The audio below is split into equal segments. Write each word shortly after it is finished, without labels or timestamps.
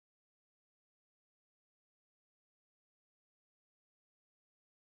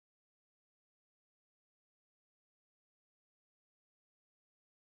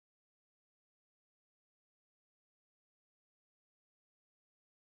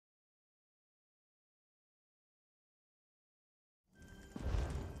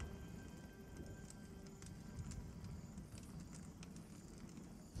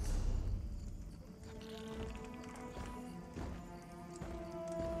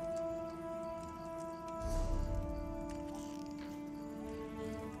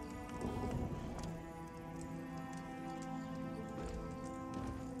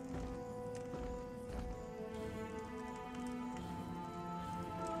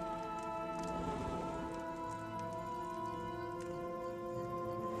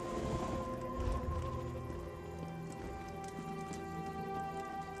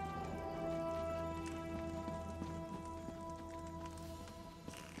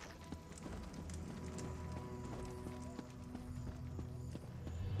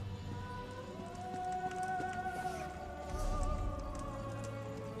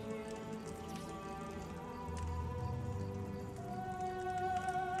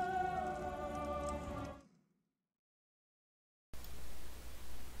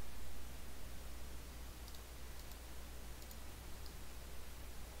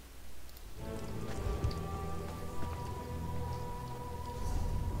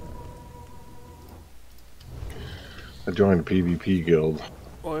I joined a PvP guild.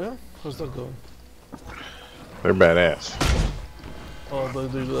 Oh yeah? How's that going? They're badass. Oh, they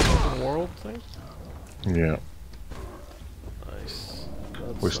do that open world thing? Yeah. Nice.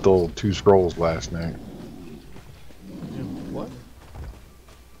 We stole 2 scrolls last night. You what?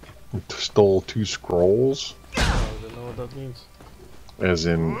 Stole 2 scrolls? I don't know what that means. As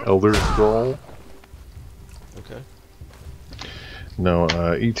in Elder Scroll? Okay.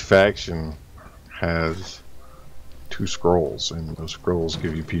 No, each faction has 2 scrolls, and those scrolls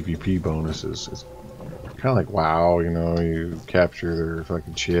give you PvP bonuses. It's kind of like WoW, you know, you capture their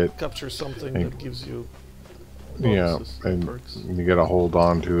fucking shit. Capture something and, that gives you bonuses, yeah, and perks. You gotta hold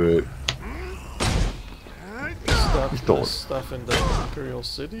on to it. Is that stuff in the Imperial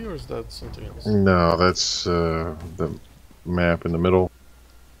City, or is that something else? No, that's the map in the middle.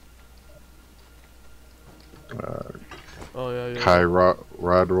 Oh yeah, yeah.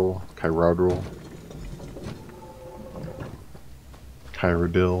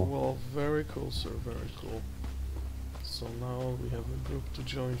 Kyrodil. Well, very cool, sir. Very cool. So now we have a group to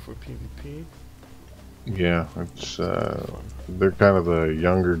join for PvP. Yeah, it's they're kind of a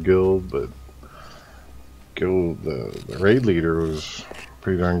younger guild, but the raid leader was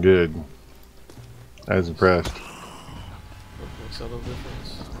pretty darn good. I was impressed. What makes all the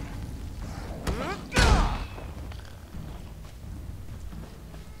difference?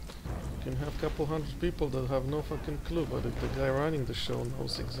 You can have a couple hundred people that have no fucking clue, but if the guy running the show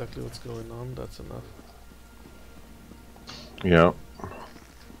knows exactly what's going on, that's enough. Yeah.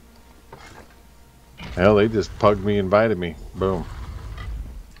 Hell, they just pugged me, invited me. Boom.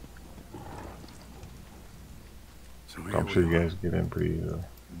 So I'm sure you guys get in pretty easily.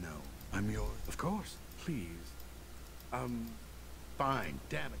 No, I'm yours. Of course. Please. Fine.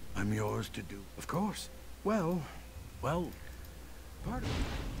 Damn it. I'm yours to do. Of course. Well, pardon me.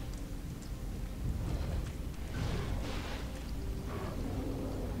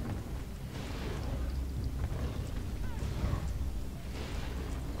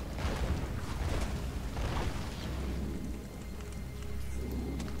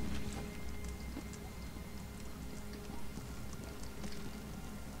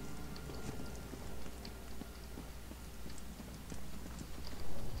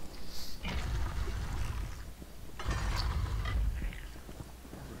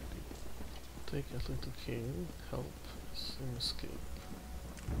 Take Athlete to King, help, escape.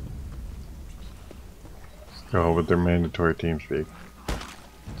 Oh, but they're mandatory TeamSpeak.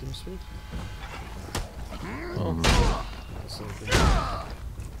 TeamSpeak? Oh,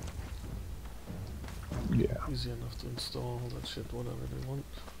 yeah. Easy enough to install all that shit, whatever they want.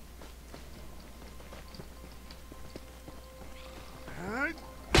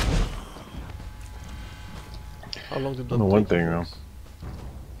 How long did that take? One thing though.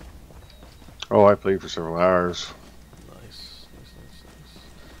 Oh, I played for several hours. Nice.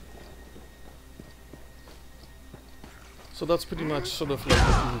 So that's pretty much sort of like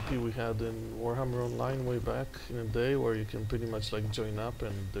the PvP we had in Warhammer Online way back in the day, where you can pretty much like join up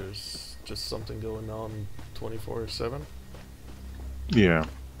and there's just something going on 24/7. Yeah.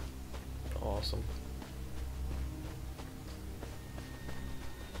 Awesome.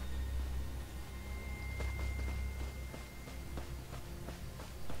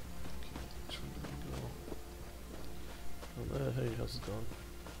 Hey, how's it going?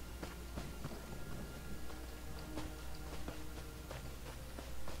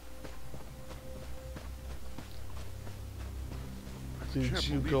 Did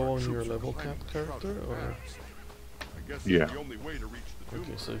you go on your level cap character, or? Yeah.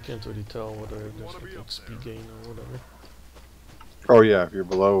 Okay, so you can't really tell whether there's like XP gain or whatever. Oh yeah, if you're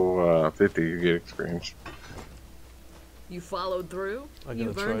below 50, you get experience. You followed through?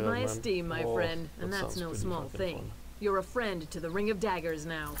 You've earned my esteem, my friend, and that's no small thing. Fun. You're a friend to the Ring of Daggers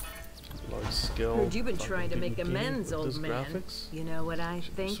now. Heard you've been trying to make amends, old man. Graphics? You know what I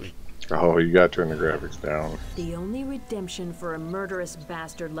think? Sweet. Oh, you gotta turn the graphics down. The only redemption for a murderous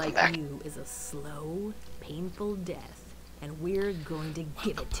bastard like you is a slow, painful death, and we're going to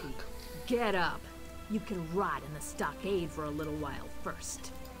give it to you. Get up. You can rot in the stockade for a little while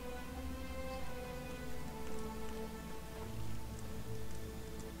first.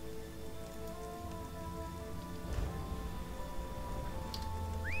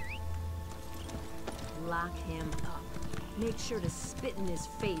 Lock him up. Make sure to spit in his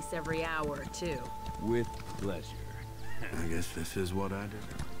face every hour or two. With pleasure. I guess this is what I do.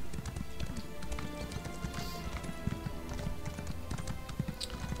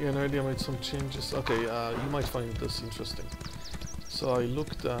 Yeah, no idea, I made some changes. Okay, you might find this interesting. So I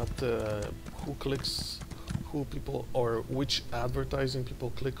looked at who people, or which advertising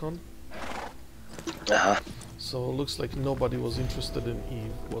people click on. So it looks like nobody was interested in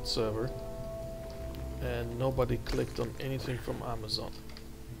Eve whatsoever, and nobody clicked on anything from Amazon.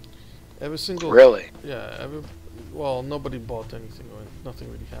 Every single well, nobody bought anything, or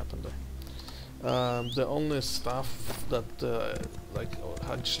nothing really happened there. The only stuff that like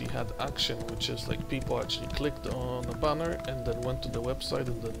actually had action, which is like people actually clicked on a banner and then went to the website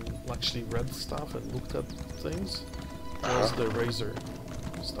and then actually read stuff and looked at things, was the Razer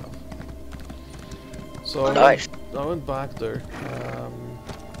stuff. So I went back there.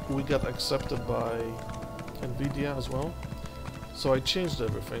 We got accepted by Nvidia as well. So I changed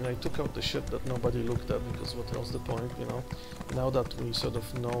everything. I took out the shit that nobody looked at, because what else the point, you know? Now that we sort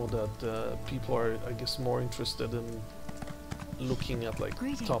of know that people are, I guess, more interested in looking at like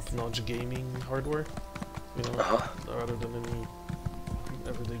top-notch gaming hardware, you know, rather than any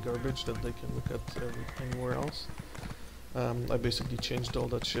everyday garbage that they can look at anywhere else. I basically changed all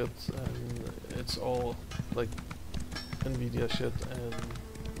that shit, and it's all like Nvidia shit and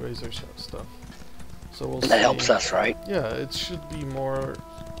Razer stuff. So we'll see. That helps us, right? Yeah, it should be more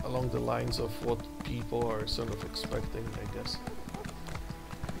along the lines of what people are sort of expecting, I guess.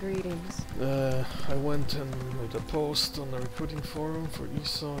 Greetings. I went and made a post on the recruiting forum for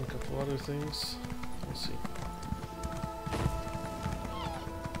ESO and a couple other things. We'll see.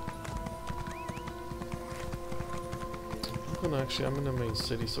 I'm in the main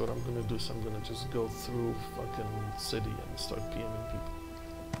city, so what I'm gonna do is I'm gonna just go through fucking city and start PMing people.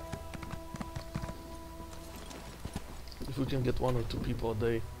 If we can get 1 or 2 people a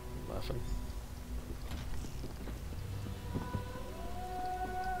day, I'm laughing.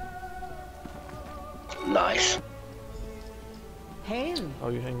 Nice. Hey. How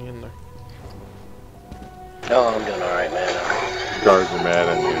are you hanging in there? Oh, I'm doing alright, man. Guards are mad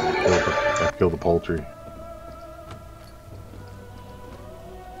at me. I killed the poultry.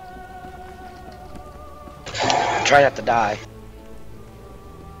 Try not to die.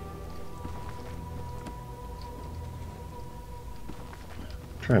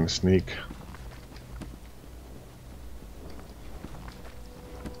 Trying to sneak.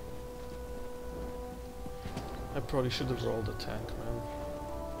 I probably should have rolled a tank, man.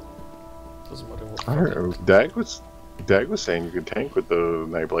 Doesn't matter what. I don't know. Dag was saying you could tank with the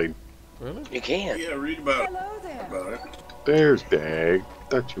Nightblade. Really? You can. Yeah, read about Hello it. There's Dag.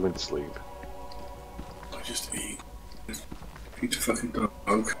 Thought you went to sleep. I just eat a fucking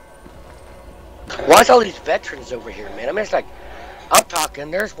dog. Why's all these veterans over here, man? I mean, it's like, I'm talking,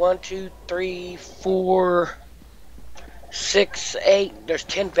 there's 1, 2, 3, 4, 6, 8, there's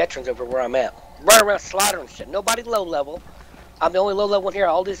 10 veterans over where I'm at. Running around slaughtering shit. Nobody low level. I'm the only low level one here.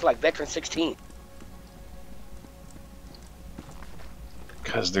 All these are like veteran 16.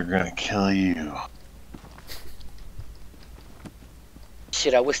 Because they're gonna kill you.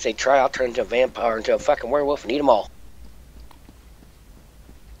 Shit, I wish they'd try. I'll turn into a vampire, into a fucking werewolf and eat them all.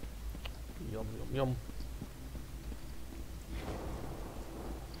 Yum, yum, yum.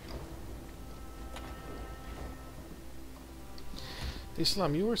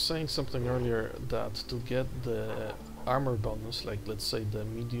 Islam, you were saying something earlier that to get the armor bonus, like let's say the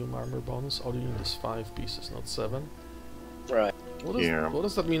medium armor bonus, all you need is 5 pieces, not 7. Right. What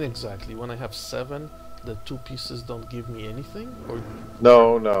does that mean exactly? When I have 7, the 2 pieces don't give me anything? Or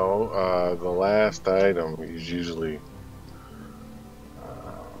No. The last item is usually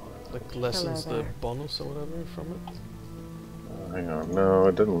like lessens the bonus or whatever from it? hang on. No,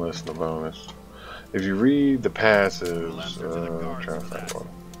 it doesn't lessen the bonus. If you read the passives, I'm trying to find one.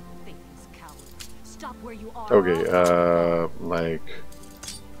 Okay, like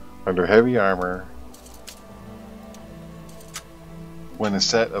under heavy armor, when a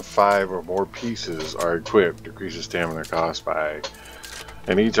set of 5 or more pieces are equipped, decreases stamina cost by,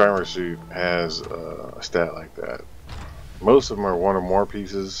 and each armor suit has a stat like that. Most of them are 1 or more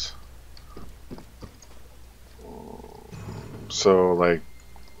pieces. So, like,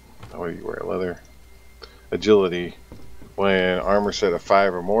 what do you wear? Leather. Agility. When armor set of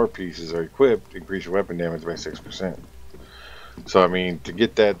 5 or more pieces are equipped, increase your weapon damage by 6%. So, I mean, to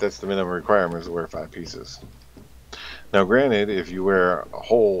get that, that's the minimum requirement, is to wear 5 pieces. Now, granted, if you wear a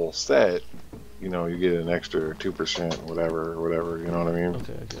whole set, you know, you get an extra 2%, whatever, you know what I mean?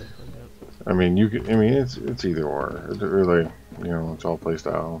 Okay, okay. I mean, you can, I mean, it's either or. It really, you know, it's all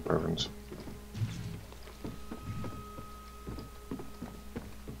playstyle preference.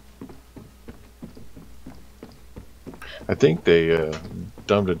 I think they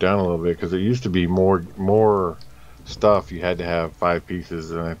dumbed it down a little bit, because there used to be more stuff you had to have 5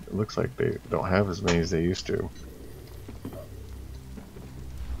 pieces, and it looks like they don't have as many as they used to.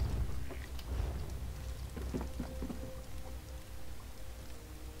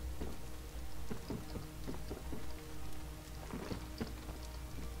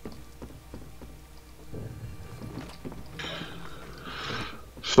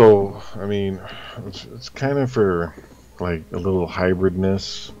 So, I mean, it's kind of for like a little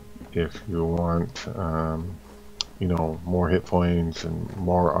hybridness if you want, you know, more hit points and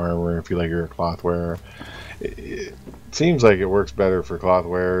more armor if you like your cloth wearer. It seems like it works better for cloth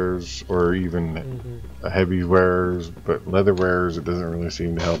wearers or even heavy wearers, but leather wearers it doesn't really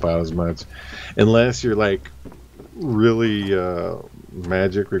seem to help out as much, unless you're like really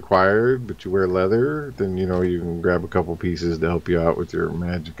magic required, but you wear leather. Then you know you can grab a couple pieces to help you out with your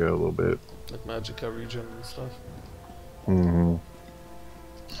magicka a little bit. Like magicka regen and stuff.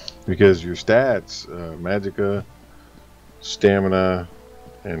 Because your stats, magicka, stamina,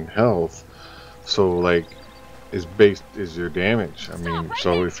 and health. So like. Is your damage. I mean,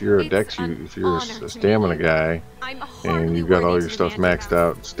 so if you're a if you're a stamina guy, and you've got all your stuff maxed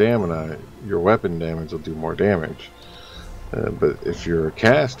out stamina, your weapon damage will do more damage. But if you're a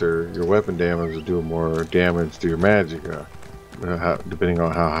caster, your weapon damage will do more damage to your magicka, depending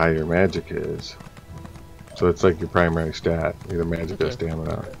on how high your magicka is. So it's like your primary stat, either magicka,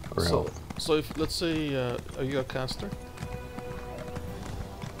 stamina, or health. So if, let's say, are you a caster?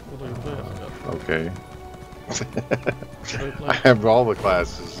 What are you playing? Okay. I have all the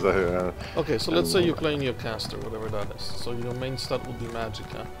classes. Okay, so let's say you're playing your caster, whatever that is. So your main stat would be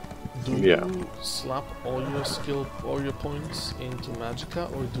magicka. Do you slap all your points into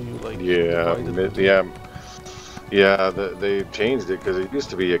magicka, or do you like? They changed it because it used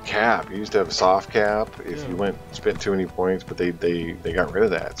to be a cap. You used to have a soft cap if you spent too many points, but they got rid of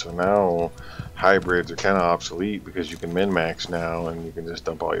that. So now hybrids are kind of obsolete because you can min-max now and you can just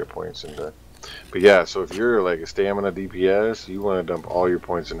dump all your points into. But yeah, so if you're like a stamina DPS, you want to dump all your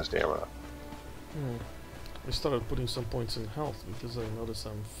points into stamina. I started putting some points in health because I noticed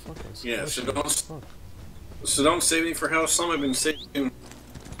I'm fucking. Yeah, so don't save any for health. Some I've been saving,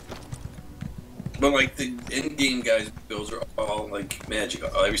 but like the in-game guys' builds are all like magic.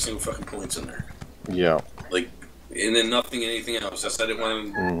 Every single fucking point's in there. Yeah. Like, and then nothing, anything else. I didn't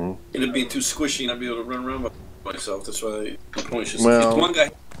want to end up being too squishy and not be able to run around by myself. That's why the points just. One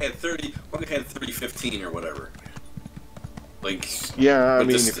guy had 30, one guy had 30-15 or whatever. Like, yeah, I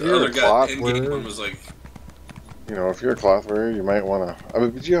mean, if you're a cloth wearer, was like, you know, if you're a cloth wearer, you might want to. I mean,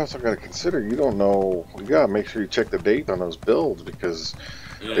 but you also got to consider, you don't know. You got to make sure you check the date on those builds because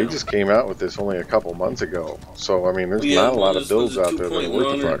they just came out with this only a couple months ago. So I mean, there's not a lot of builds out there that are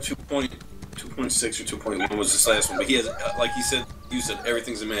worth the fuck. 2.6 or 2.1 was this last one, but he has, like you said,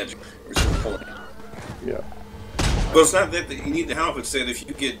 everything's a magic. Yeah. Well, it's not that you need the help. It's that if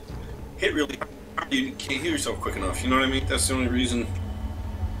you get hit really hard, you can't heal yourself quick enough. You know what I mean? That's the only reason.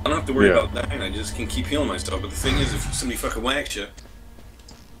 I don't have to worry about dying. I just can keep healing myself. But the thing is, if somebody fucking whacks you,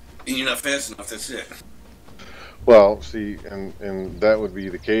 and you're not fast enough, that's it. Well, see, and that would be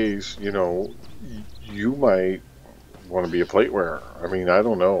the case. You know, you might want to be a plate wearer. I mean, I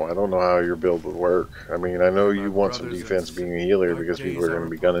don't know. I don't know how your build would work. I mean, I know you want some defense being a healer because people are going to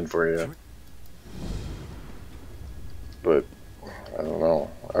be gunning for you. But I don't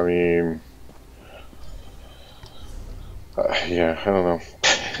know. I mean, yeah, I don't know.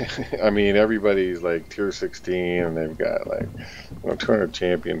 I mean, everybody's like tier 16, and they've got like 200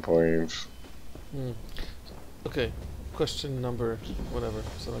 champion points. Okay, question number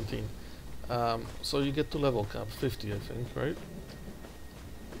 17. So you get to level cap 50, I think, right?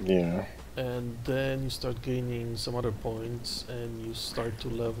 Yeah. And then you start gaining some other points, and you start to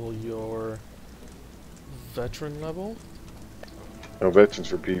level your veteran level. No, veterans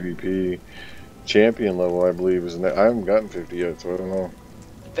for PvP. Champion level, I believe, is. I haven't gotten 50 yet, so I don't know.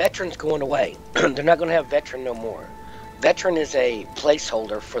 Veteran's going away. They're not going to have veteran no more. Veteran is a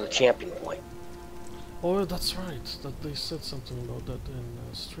placeholder for the champion point. Oh, that's right. That they said something about that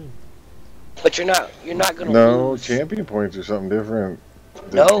in stream. But you're not going to. No, lose. champion points are something different.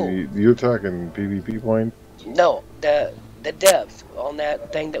 No. You're talking PvP points. No, the devs on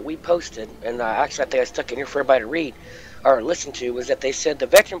that thing that we posted, and actually I think I stuck it here for everybody to read or listen to, was that they said the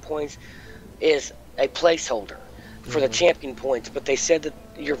veteran points is a placeholder for the champion points, but they said that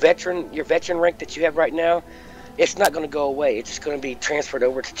your veteran rank that you have right now, it's not going to go away. It's just going to be transferred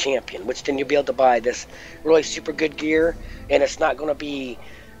over to champion, which then you'll be able to buy this really super good gear, and it's not going to be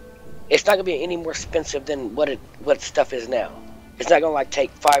any more expensive than what stuff is now. It's not going to like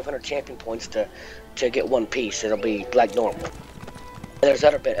take 500 champion points to get one piece. It'll be like normal. And there's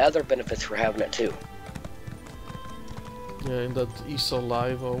other benefits for having it too. Yeah, in that ESO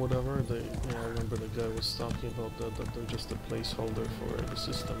Live or whatever, I remember the guy was talking about that they're just a placeholder for the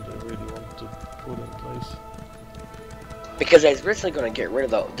system they really want to put in place. Because they was originally going to get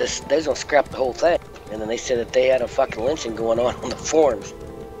rid of they was going to scrap the whole thing, and then they said that they had a fucking lynching going on the forums,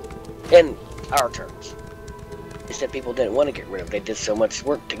 in our terms. They said people didn't want to get rid of it. They did so much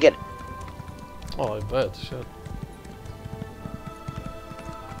work to get it. Oh, I bet. Shit.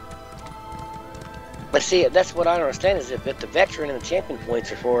 But see, that's what I don't understand is if the veteran and the champion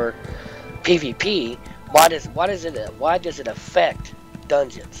points are for PvP, why does it affect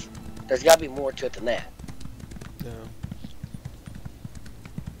dungeons? There's got to be more to it than that. Yeah.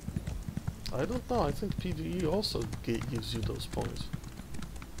 I don't know. I think PvE also gives you those points.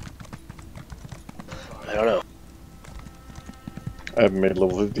 I don't know. I haven't made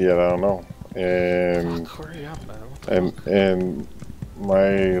level 50 yet. I don't know. And hurry up, man. And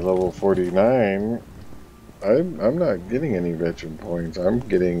my level 49, I'm not getting any veteran points. I'm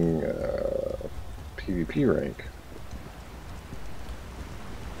getting PvP rank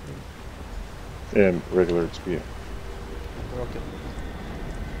and regular XP. Okay.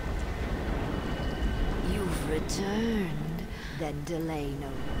 You've returned, then delay no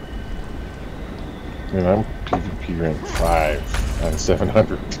more. And I'm PvP rank 5 out of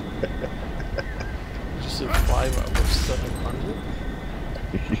 700. Did you say 5 out of 700?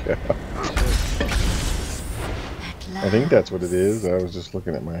 Yeah. I think that's what it is. I was just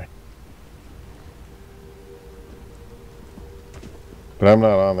looking at my... But I'm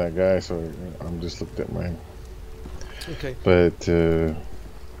not on that guy, so I'm just looking at mine. Okay. But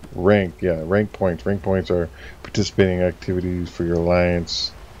rank, yeah, rank points. Rank points are participating activities for your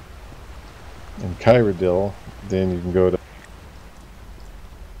alliance. In Kyradil, then you can go to...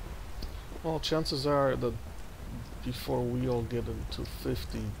 Well, chances are that before we all get into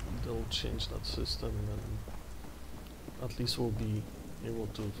 50, they'll change that system, and at least we'll be able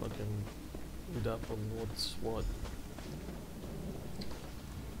to fucking read up on what's what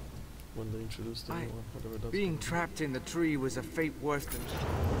when they introduce the new one, whatever that's being trapped in the tree was a fate worse than...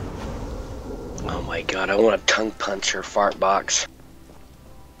 Oh my god, I want to tongue punch her fart box.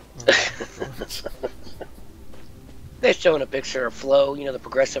 They're showing a picture of Flo, you know, the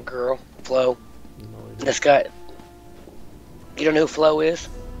progressive girl, Flo. No, this guy. You don't know who Flo is?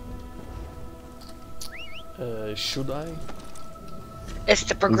 Should I? It's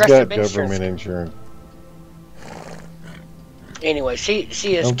the progressive He's got government insurance. Anyway, she is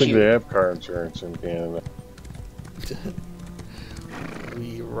cute. I don't think they have car insurance in Canada.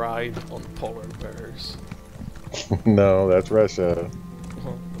 We ride on polar bears. No, that's Russia.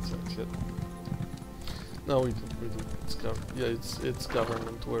 Oh, that's that shit. No, we do. It's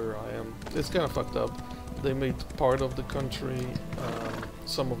government where I am. It's kind of fucked up. They made part of the country,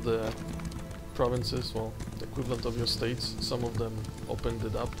 some of the provinces, well, the equivalent of your states, some of them opened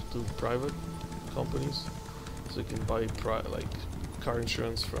it up to private companies, so you can buy like car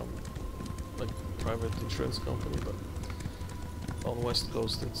insurance from like private insurance company, but on the West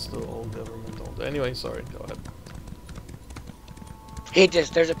Coast it's still all government owned. Anyway, sorry, go ahead.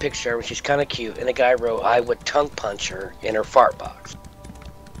 There's a picture where she's kind of cute, and the guy wrote, "I would tongue punch her in her fart box."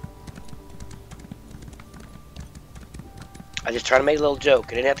 I just tried to make a little joke.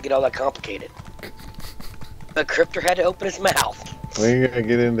 I didn't have to get all that complicated. But Cryptor had to open his mouth. Well, you gotta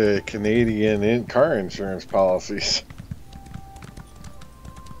get into Canadian car insurance policies.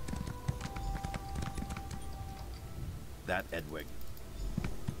 That Edwig.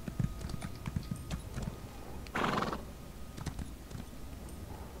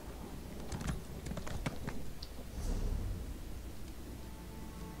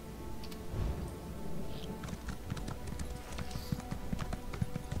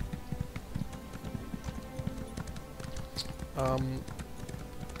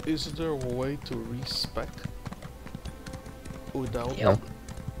 Is there a way to respec without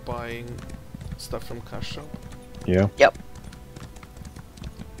buying stuff from Cash Shop? Yeah. Yep.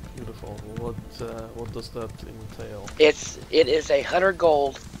 Beautiful. What does that entail? It is 100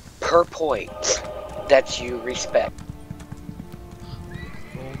 gold per point that you respec.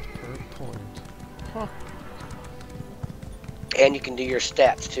 Gold per point. Huh. And you can do your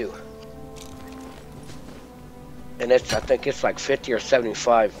stats too. And I think it's like 50 or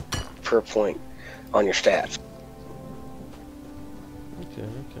 75 per point on your stats. Okay.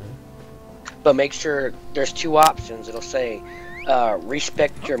 But make sure there's two options. It'll say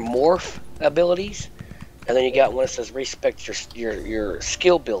respect your morph abilities, and then you got one that says respect your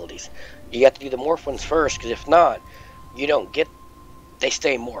skill abilities. You have to do the morph ones first, because if not, you don't get. They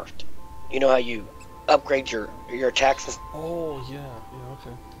stay morphed. You know how you upgrade your attacks? Oh yeah,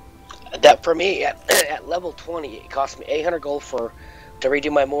 okay. That for me at level 20, it cost me 800 gold to redo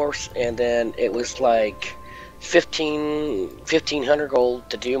my morphs, and then it was like 1500 gold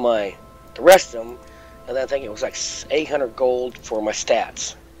to do the rest of them, and then I think it was like 800 gold for my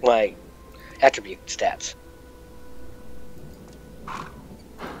stats, my attribute stats.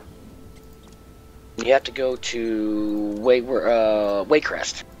 You have to go to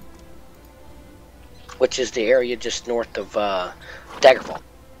Waycrest, which is the area just north of Daggerfall,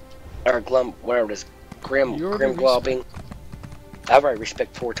 or whatever it is, Grimglobbing. I've already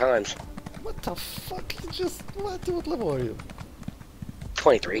respect 4 times. What the fuck? What level are you?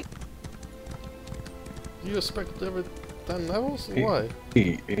 23. You respect every 10 levels? Why?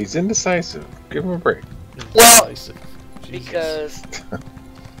 He's indecisive. Give him a break. Well, because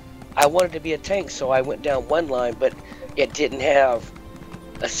I wanted to be a tank, so I went down one line, but it didn't have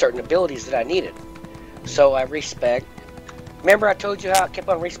certain abilities that I needed. So I respec. Remember I told you how I kept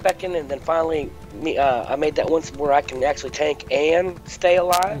on respecing, and then finally I made that once where I can actually tank and stay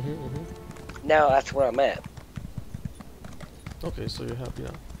alive? Now that's where I'm at. Okay, so you're happy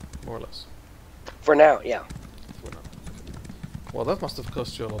now, more or less. For now, yeah. For now. Well, that must have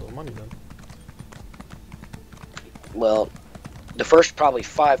cost you a lot of money then. Well, the first probably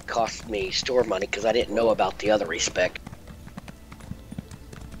 5 cost me store money because I didn't know about the other respec.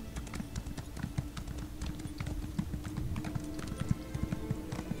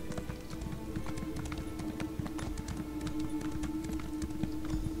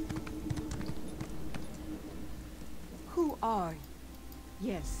 Who are you?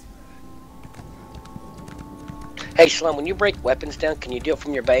 Yes. Hey, Slum, when you break weapons down, can you do it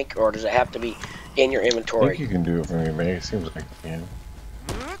from your bank, or does it have to be in your inventory? I think you can do it from your bank. It seems like you can.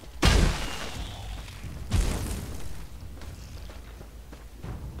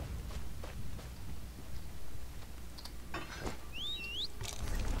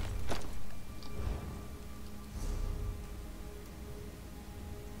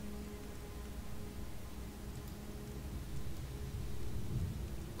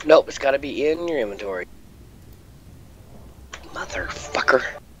 Nope, it's got to be in your inventory. Motherfucker.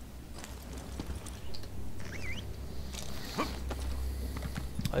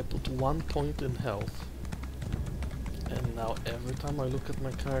 I put 1 point in health, and now every time I look at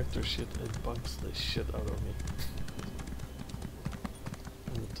my character sheet, it bugs the shit out of me.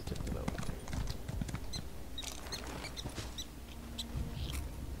 I need to take it out.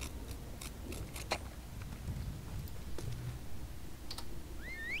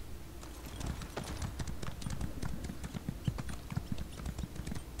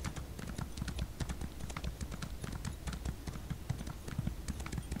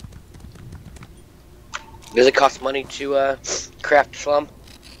 Does it cost money to craft Slum?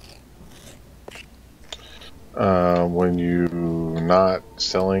 When you're not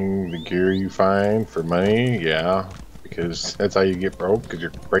selling the gear you find for money, yeah, because that's how you get broke, because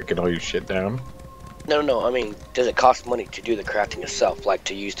you're breaking all your shit down. No, I mean, does it cost money to do the crafting itself, like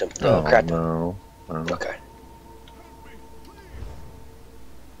to use the crafting? No. Okay.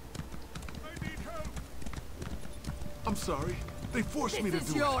 I'm sorry. They forced me to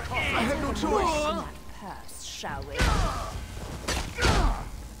do it. I had no choice. Purse, shall we?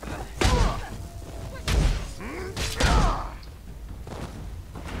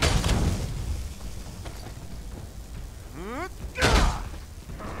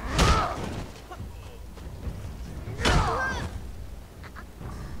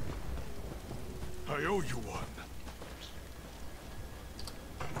 I owe you one.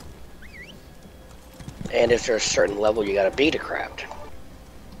 And is there a certain level you gotta be to craft?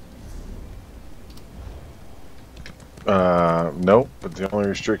 Nope, but the only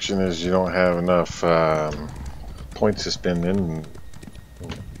restriction is you don't have enough points to spend in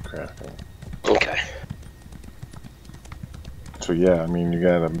crafting. Okay. So yeah, I mean, you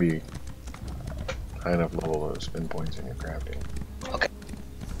gotta be high enough level to spend points in your crafting. Okay.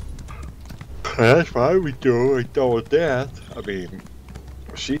 That's fine with you. I thought with that. I mean,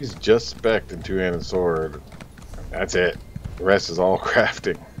 she's just spec'd in two-handed sword. That's it. The rest is all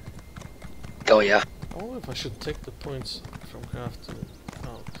crafting. Oh yeah. I wonder if I should take the points from crafting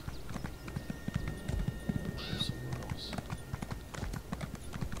out. Somewhere else.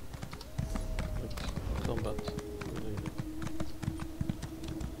 Like combat related.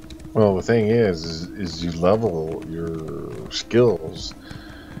 Well, the thing is you level your skills,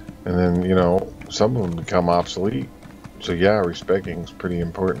 and then, you know, some of them become obsolete. So yeah, respecting is pretty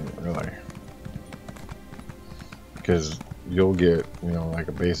important, really. Because you'll get, you know, like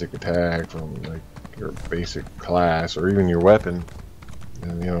a basic attack from like your basic class, or even your weapon.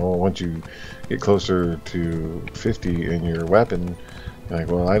 And, you know, once you get closer to 50 in your weapon, you're like,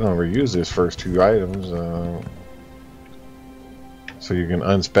 well, I don't ever use this first 2 items. So you can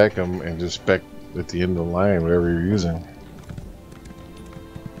unspec them and just spec at the end of the line whatever you're using.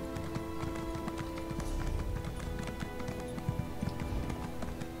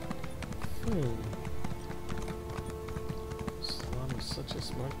 Slum is such a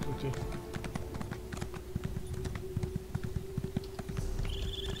smart cookie.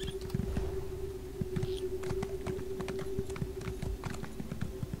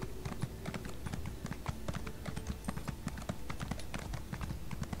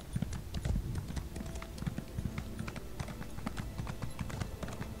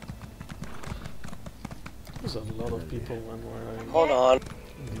 There's a lot of people when we're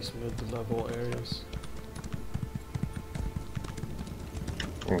in these mid-level areas.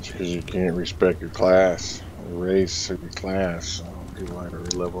 That's because you can't respect your class, your race, or your class. So people are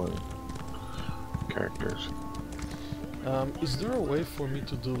re-leveling characters. Is there a way for me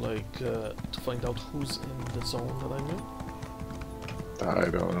to do like to find out who's in the zone that I'm in? I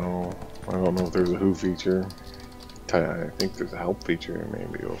don't know. I don't know if there's a who feature. I think there's a help feature, and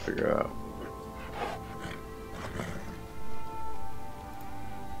maybe we'll figure it out.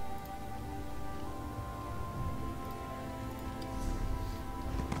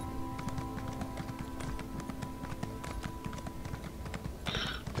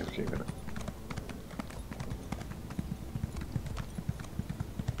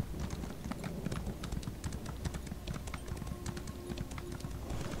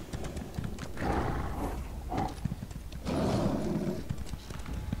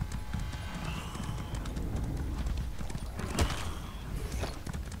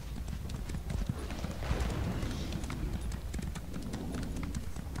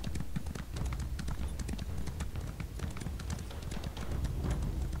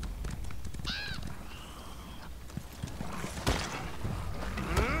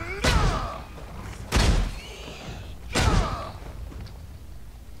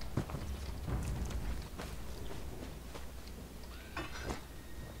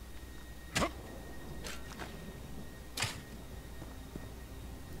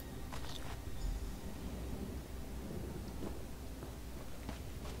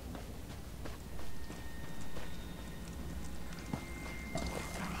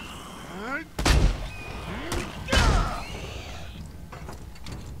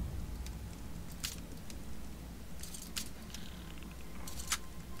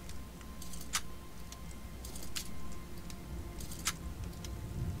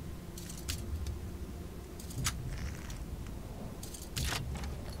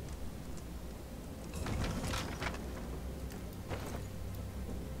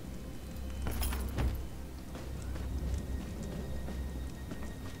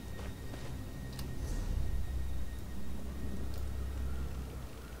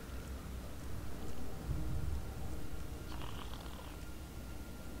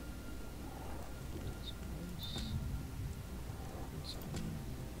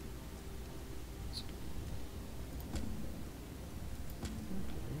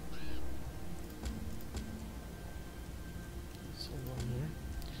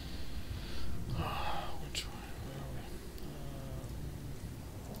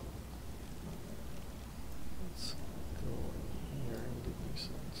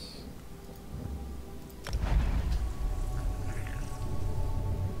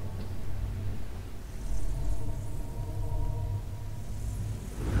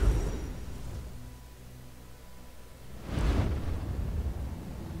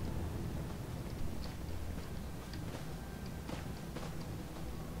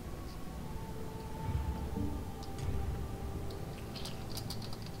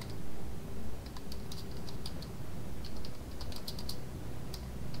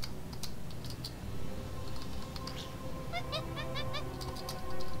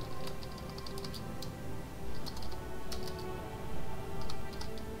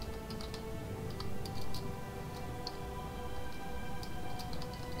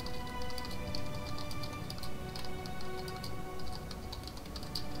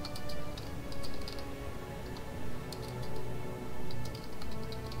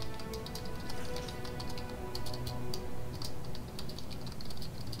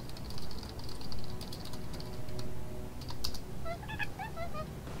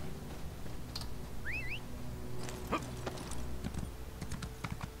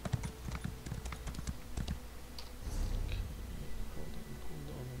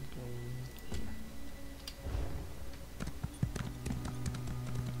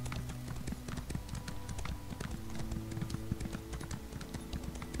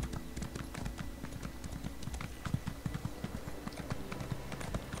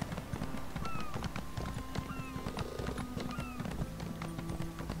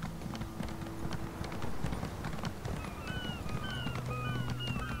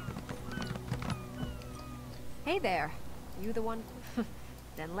 Hey there. You the one?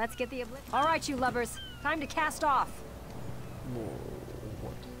 Then let's get the All right, you lovers. Time to cast off.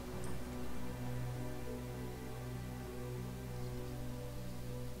 What?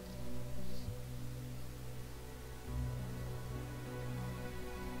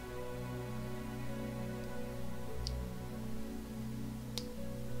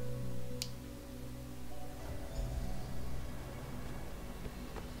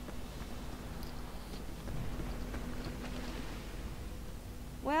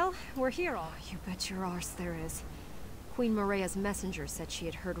 Well, we're here all. You bet your arse there is. Queen Morea's messenger said she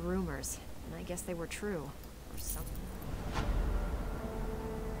had heard rumors, and I guess they were true. Or something.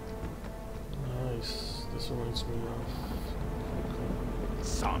 Nice. This reminds me of...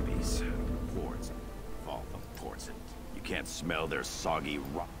 Zombies. Poison. Vault of poison. You can't smell their soggy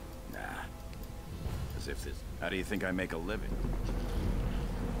rot. Nah. As if this... How do you think I make a living?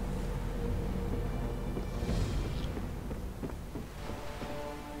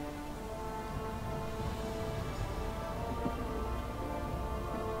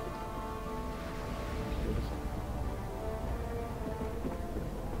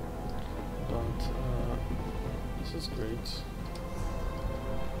 This is great.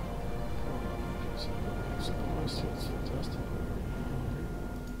 It's fantastic.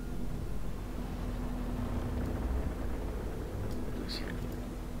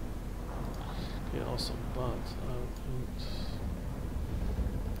 Yeah, awesome, but I won't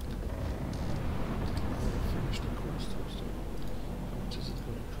finish the quest first. How much is it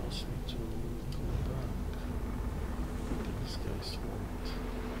going to cost me to go back? This guy's won't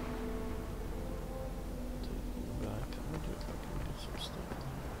take me back. I wonder if I can get some stuff in here.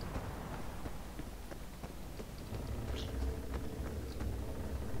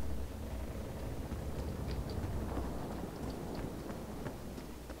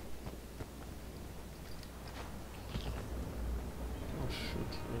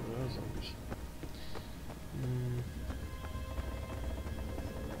 Zombies.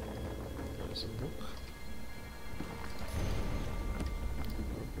 There's a book.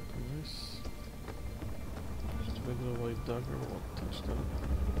 Nice. Just a regular white dagger. What touch that?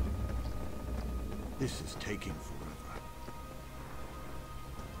 This is taking forever.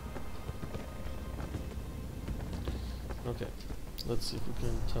 Okay, let's see if we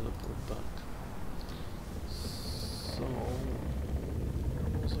can teleport back. So.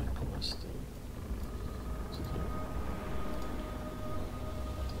 Was I questing? Is it here?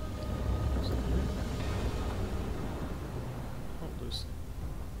 Is it here? Oh, there's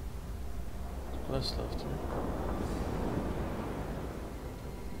the quest after.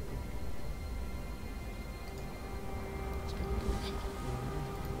 Let's get the potion.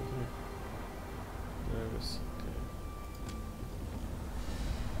 Here. There it is. Okay.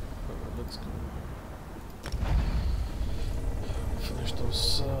 Alright, let's go. Finish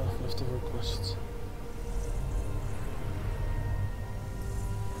those leftover quests.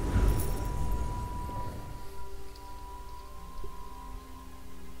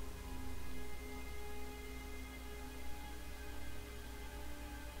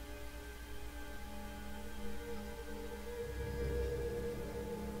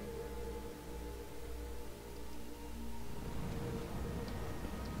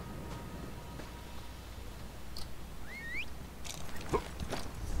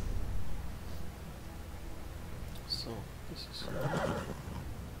 This is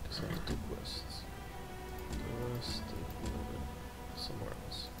because I have two quests. The rest is somewhere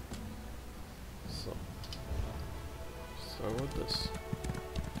else. So start with this.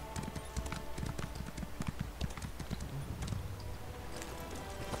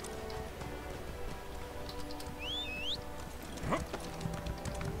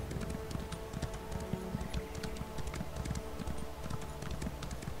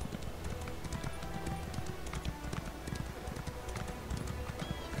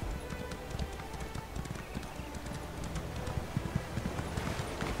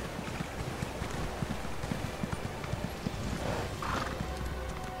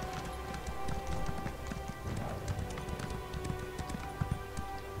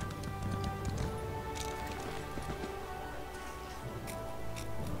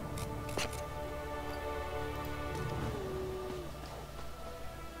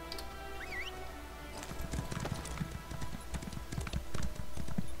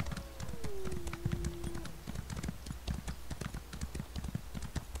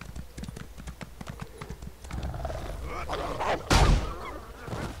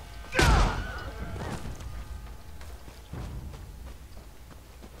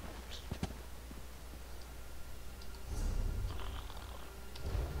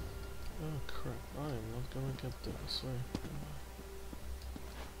 Crap, I am not gonna get there this way.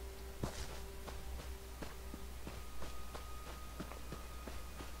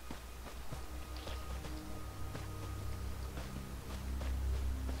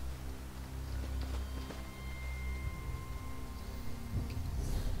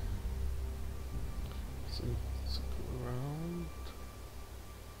 So let's go around.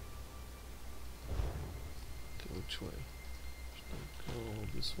 Okay, which way? Should I go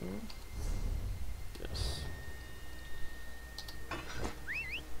this way? Yes.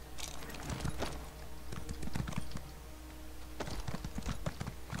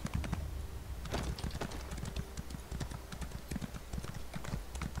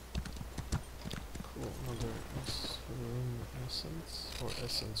 essence or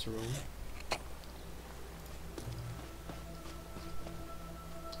essence room.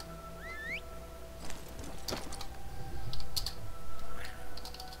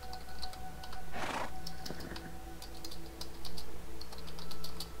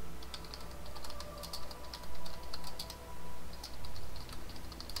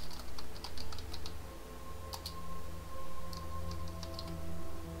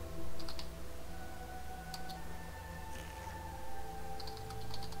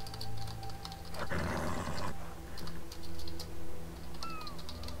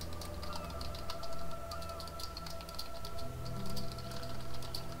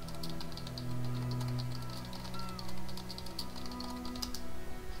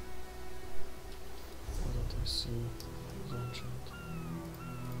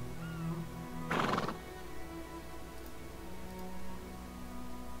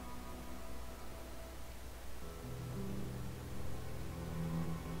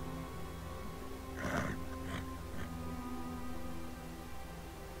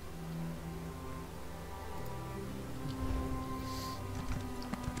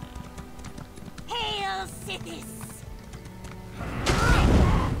 Sithis!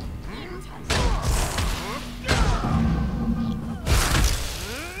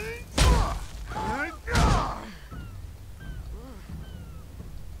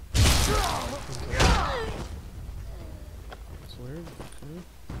 That's weird, okay.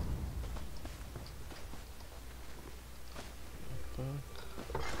 Back.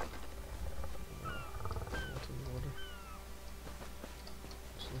 Into the water.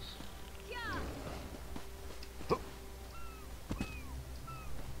 What's this?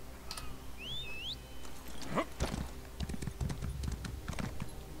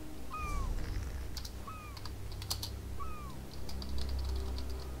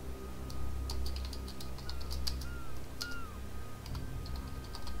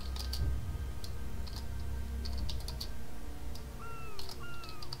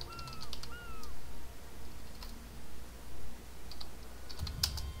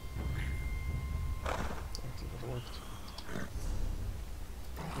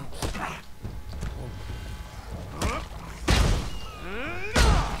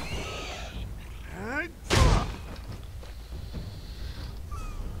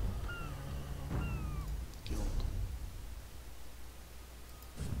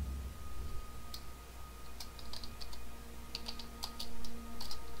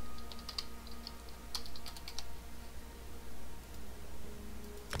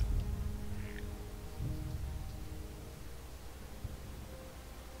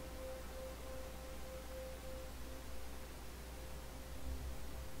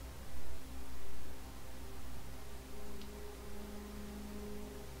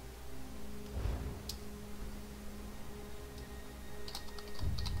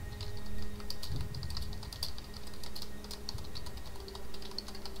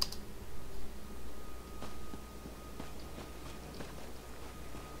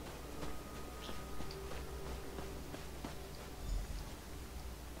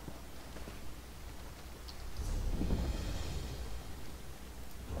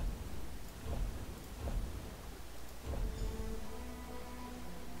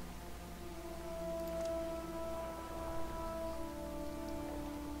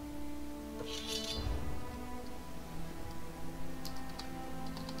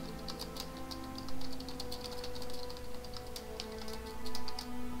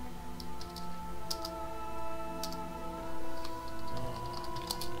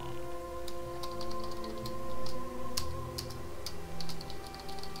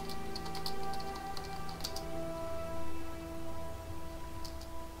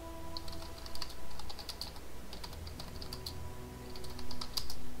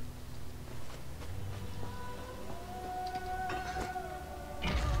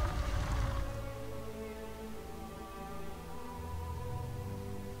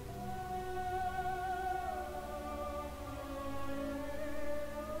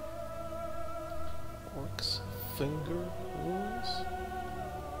 Finger wounds?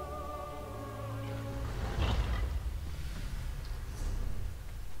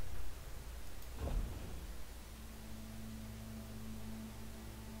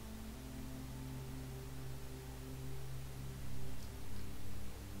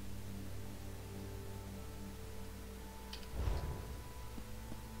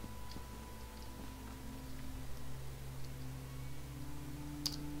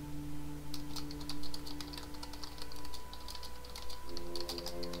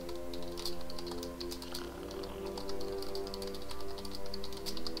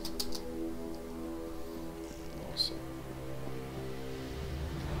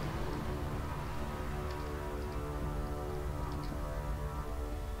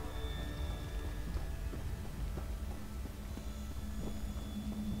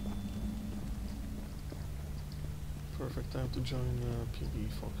 perfect time to join a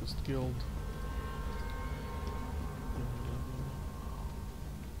PvE focused guild.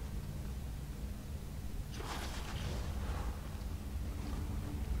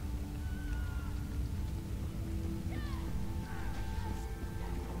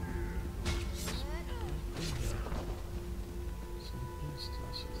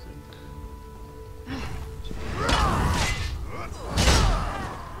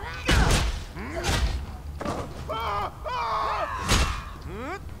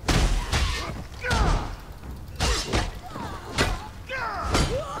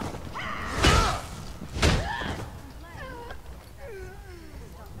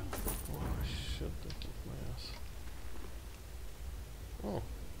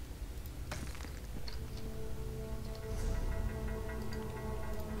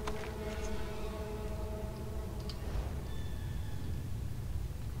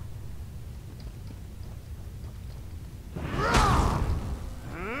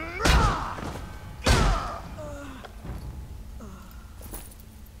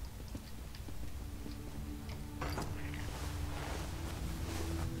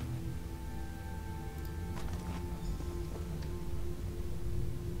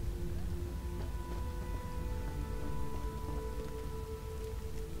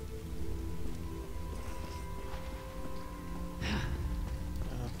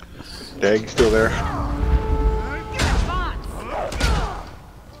 Dag still there?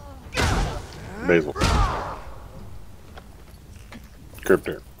 Basil.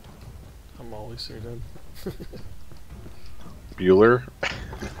 Cryptor. I'm always here then. Bueller.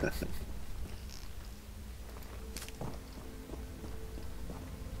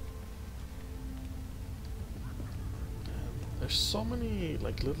 There's so many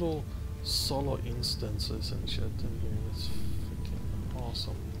like little solo instances and shit in here. It's freaking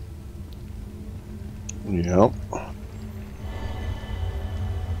awesome. Yep.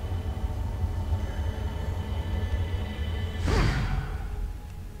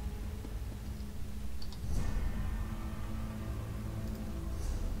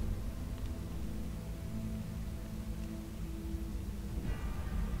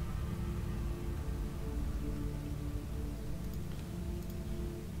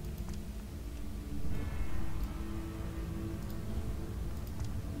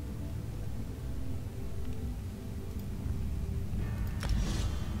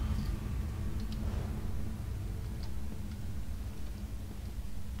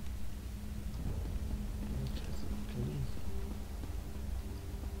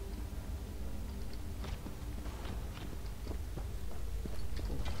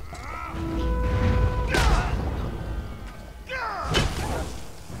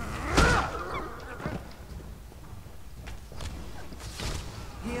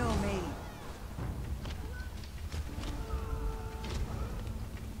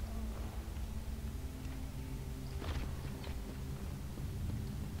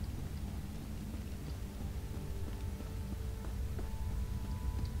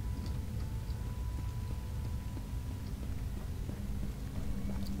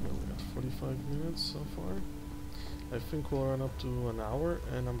 Minutes so far. I think we'll run up to an hour,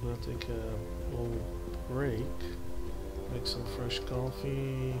 and I'm gonna take a little break, make some fresh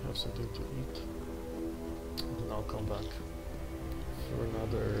coffee, have something to eat, and then I'll come back for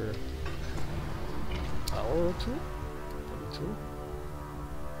another hour or two, maybe 2.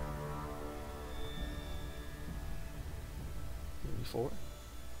 Maybe 4.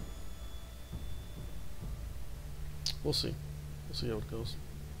 We'll see. We'll see how it goes.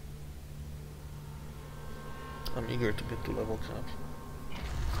 I'm eager to get to level cap.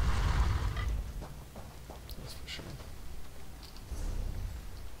 That's for sure.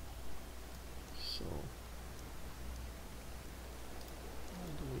 So,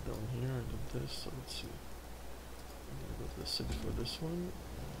 what do we down here? I did this, so let's see. I'm gonna go to the city for this one, and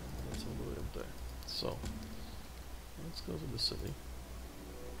that's all the way up there. So, let's go to the city.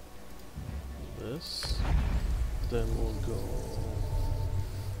 This. Then we'll go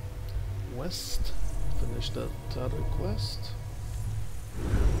west. Finish that other quest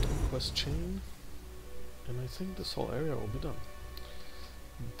chain, and I think this whole area will be done.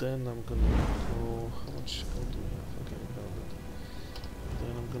 Then I'm gonna go, how much gold do we have? Okay, we have it.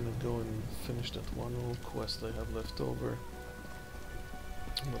 Then I'm gonna go and finish that one little quest I have left over.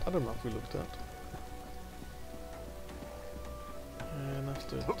 What other map we looked at? And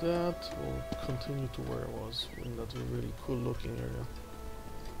after that we'll continue to where I was, in that really cool looking area.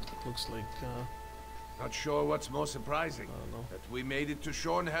 Looks like not sure what's more surprising, that we made it to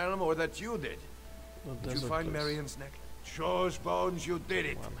Shornhelm or that you did. Did you find Marion's necklace? Shore's bones, you did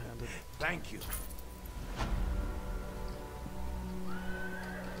it. One-handed. Thank you.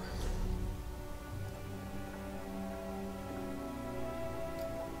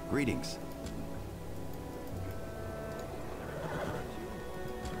 Greetings.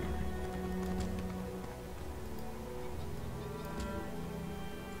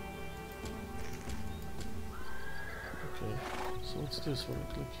 Okay, so what's this? When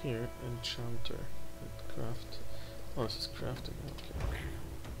I click here, enchanter, and craft. Oh, this is crafting. Okay.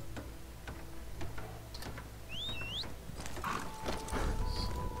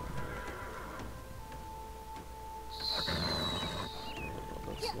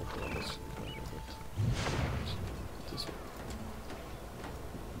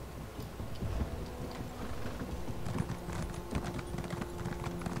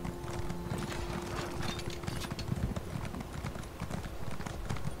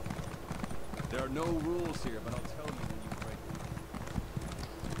 There are no rules here, but I'll tell you when you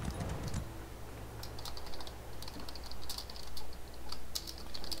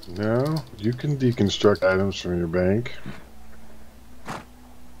break them. No, you can deconstruct items from your bank.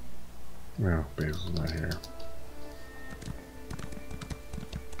 No, Basil's not here.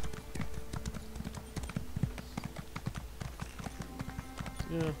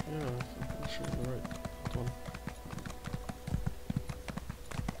 Yeah, I'm sure you're right. Come on.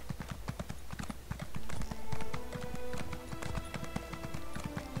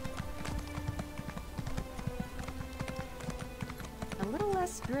 A little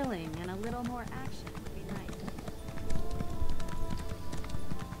less drilling and a little more action would be nice.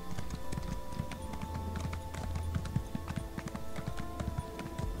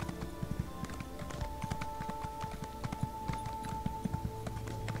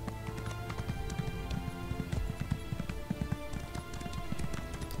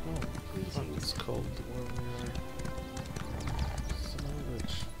 It's called where we are.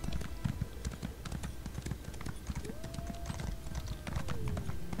 Salvage.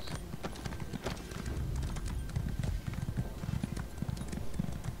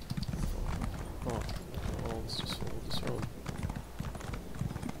 Oh, let's just follow this road.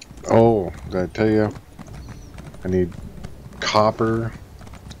 Oh, did I tell you? I need copper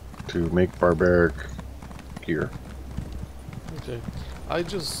to make barbaric gear. Okay, I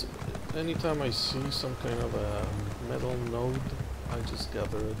just anytime I see some kind of a metal node, I just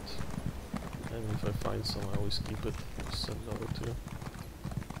gather it, and if I find some, I always keep it. Send it over to you.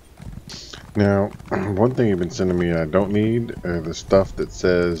 Now, one thing you've been sending me I don't need are the stuff that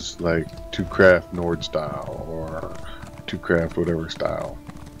says like to craft Nord style or to craft whatever style.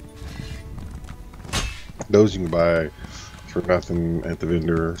 Those you can buy for nothing at the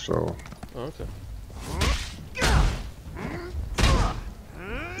vendor, so. Oh, okay.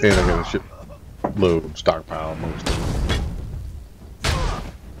 And I got a ship load stockpile most of them.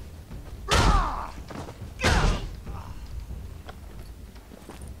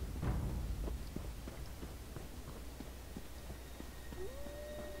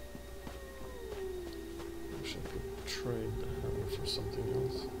 Wish I could trade the hammer for something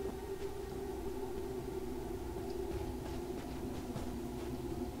else.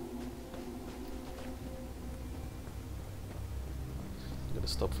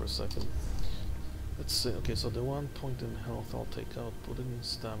 Stop for a second. Let's see. Okay, so the 1 point in health I'll take out, put it in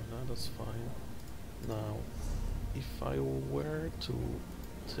stamina, that's fine. Now, if I were to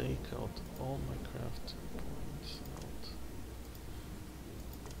take out all my crafting points out.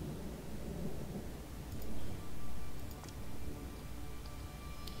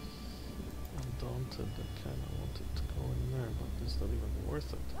 Undaunted, I kinda wanted to go in there, but it's not even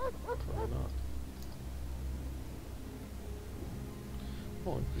worth it. Probably not.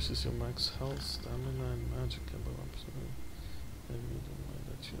 Oh, increases your max health, stamina, and magic above absolute. And medium might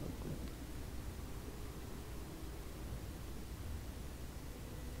let you equip.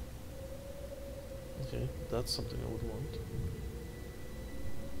 Okay, that's something I would want.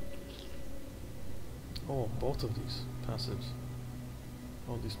 Oh, both of these passives.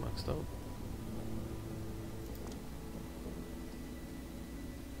 All these maxed out.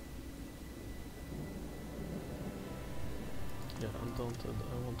 Yeah, Undaunted,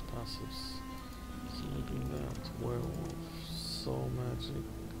 I want passives. So maybe that. Werewolf, Soul Magic.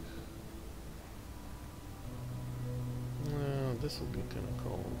 This would be kind of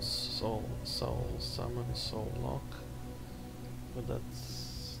cool. Soul Summon, Soul Lock. But that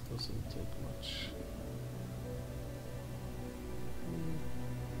doesn't take much.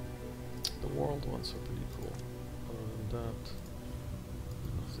 The world ones are pretty cool. Other than that,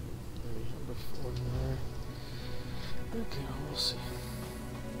 nothing really before there. Okay, we'll see.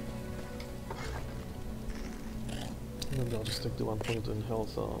 Maybe I'll just take the 1 point in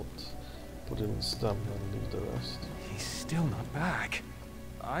health out, put it in stamina and leave the rest. He's still not back.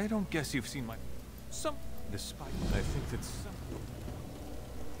 I don't guess you've seen my... Despite... I think that some...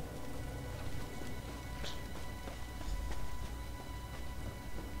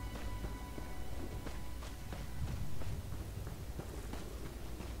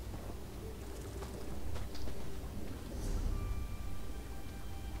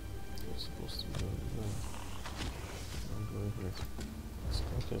 supposed to be doing now?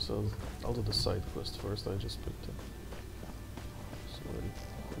 Okay, so I'll do the side quest first. I just picked it. So already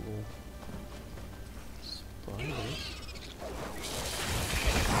cool spiders.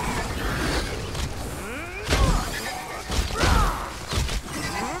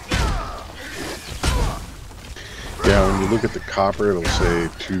 Yeah, when you look at the copper, it'll say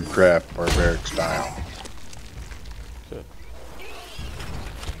to craft barbaric style. Okay.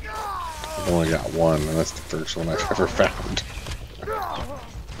 I've only got one, and that's the first one I've ever found.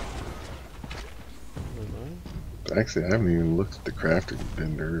 Actually, I haven't even looked at the crafting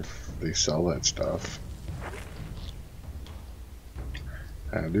vendor if they sell that stuff.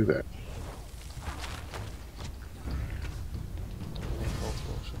 How to do that?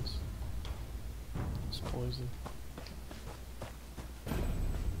 It's poison.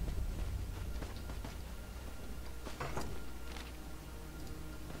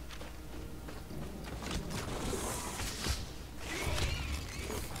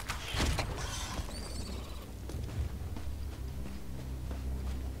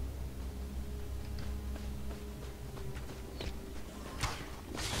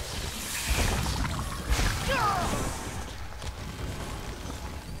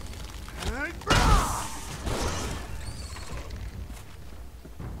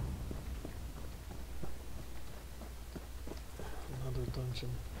 Dungeon.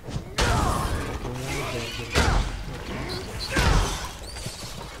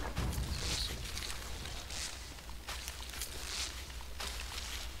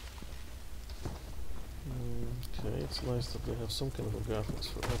 Okay, it's nice that they have some kind of a graphics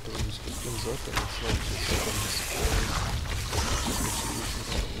for how to use the things up, and it's not just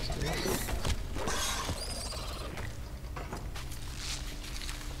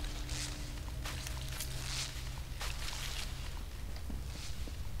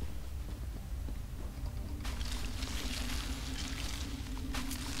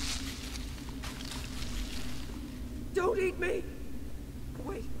Don't eat me!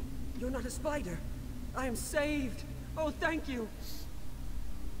 Wait, you're not a spider. I am saved. Oh, thank you.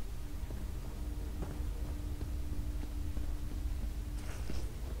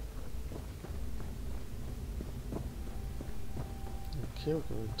 Okay, we're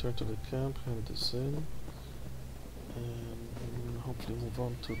going to return to the camp, hand this in, and hopefully move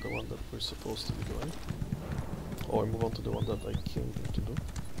on to the one that we're supposed to be doing. Or move on to the one that I came here to do.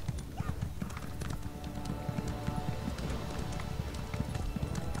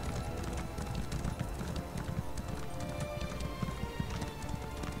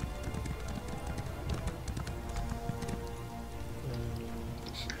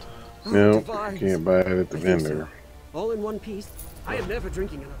 No, can't buy it at the vendor. So. All in one piece. I am never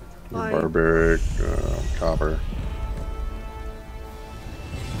drinking another. Barbaric, copper.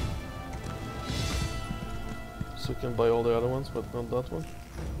 So you can buy all the other ones, but not that one?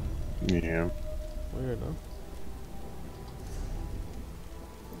 Yeah. Weird, huh?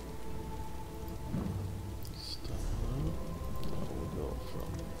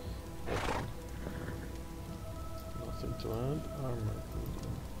 Nothing to add. Armor.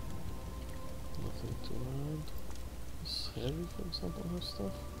 Nothing to add. Is heavy, for example, have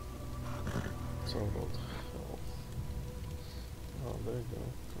stuff? It's all about health. Oh, there you go.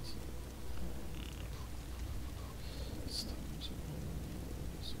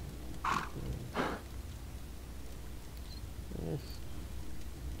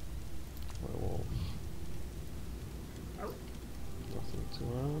 Werewolf. Nothing to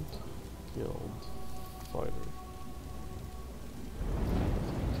add. Guild. Fighter.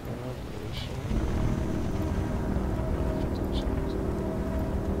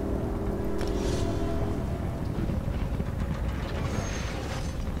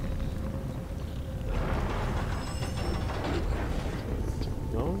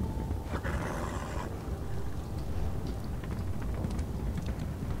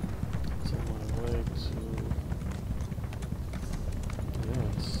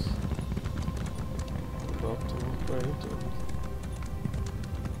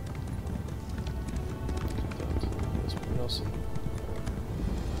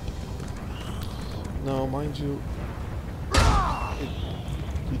 Now, mind you,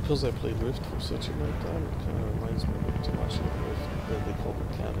 because I played Rift for such a long time, it kind of reminds me a bit too much of Rift that they call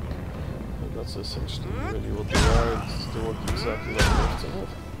mechanic. But that's essentially really what they are. They work exactly like Rift and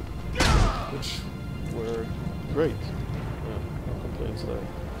Rift, which were great. Yeah, no complaints there.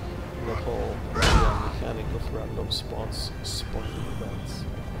 The whole mechanic of random spawns, spawning events.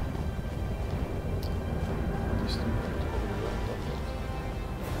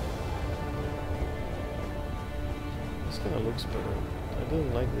 This kind of looks better. I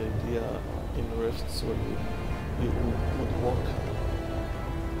didn't like the idea in Rifts when you would walk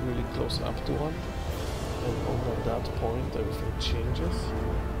really close up to one, and over at that point everything changes.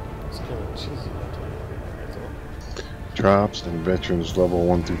 It's kind of cheesy that way, I thought. Drops and veterans level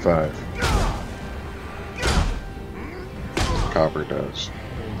 1 through 5. Copper does.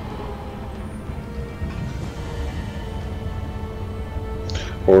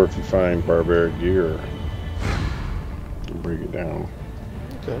 Or if you find barbaric gear, you break it down.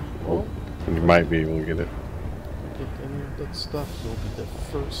 Okay. Well, and you might be able to get it. Get any of that stuff, you'll be the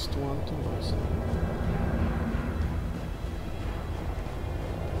first one to know. So.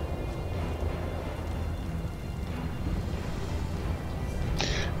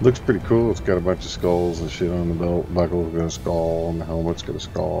 Looks pretty cool. It's got a bunch of skulls and shit on the belt. Buckle's got a skull, and the helmet's got a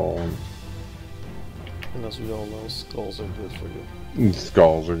skull. And as we all know, skulls are good for you. And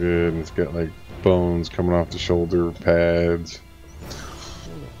skulls are good, and it's got like bones coming off the shoulder pads.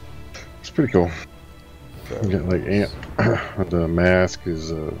 It's pretty cool. You got like the mask is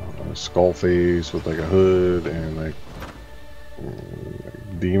a skull face with like a hood and like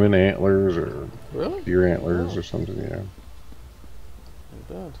demon antlers or deer antlers or something. Yeah. Not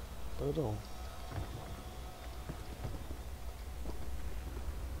bad, not at all.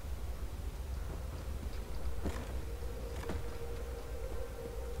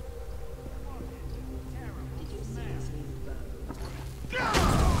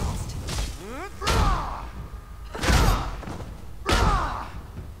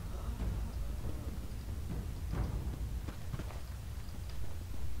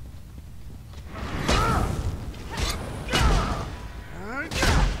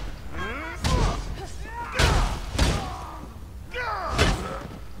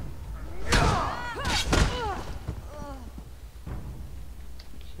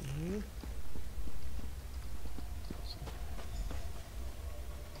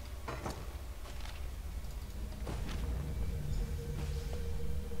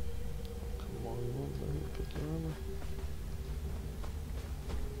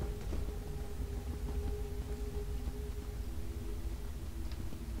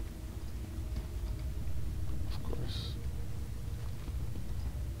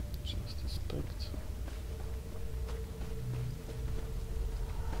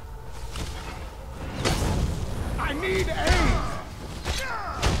 I need aid!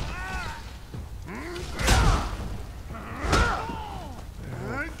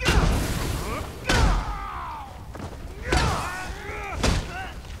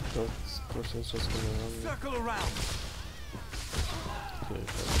 This person's just gonna run. Circle around. Okay,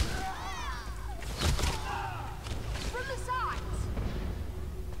 From the sides.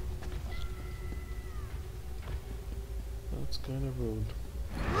 that's kind of rude.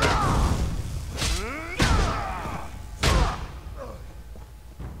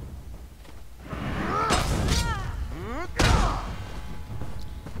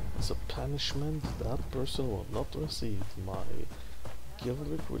 As a punishment, that person will not receive my guild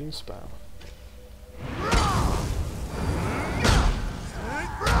recruiting spell.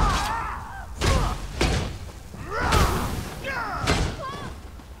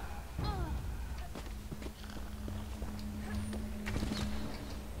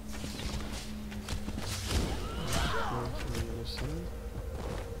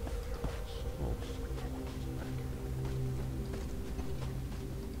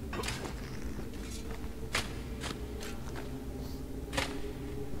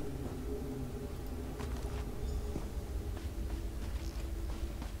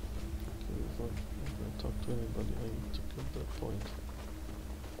 Talk to anybody, I need to get that point.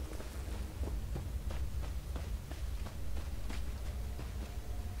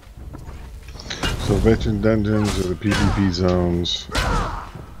 So veteran dungeons are the PvP zones.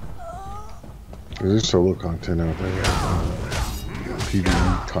 There's solo content out there.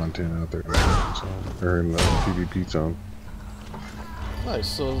 PvE content out there. Or in the PvP zone. Nice,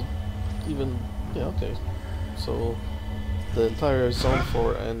 so even, yeah, okay. So the entire zone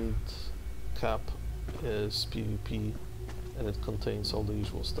 4 and cap is PvP, and it contains all the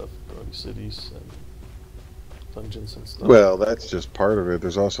usual stuff, early cities and dungeons and stuff. Well, that's just part of it.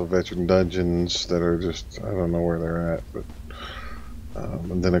 There's also veteran dungeons that are just, I don't know where they're at, but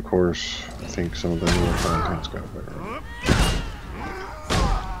and then of course I think some of the newer content's got better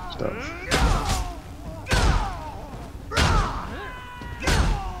stuff.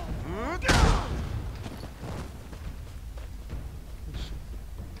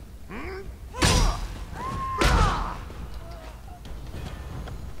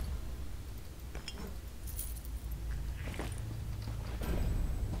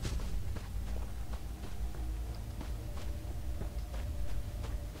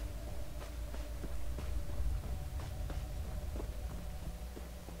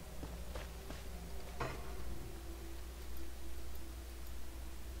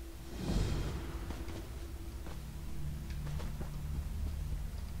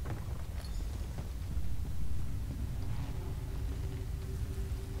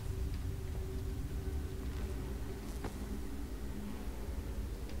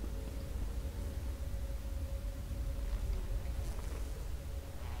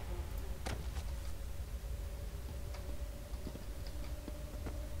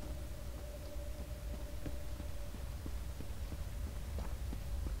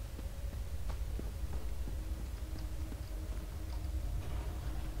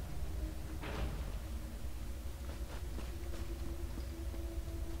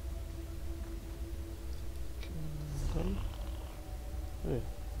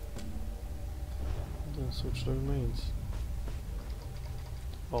 Yeah, search the remains.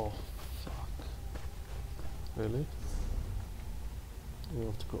 Oh, fuck. Really? We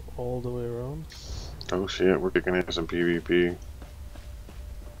have to go all the way around? Oh shit, we're kicking in some PvP.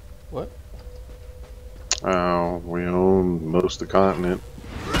 What? Oh, we own most of the continent.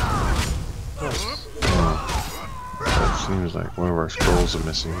 Nice. That seems like one of our scrolls are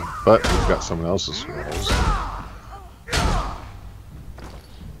missing. But we've got someone else's scrolls.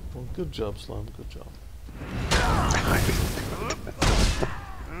 Well, good job, Slum, good job.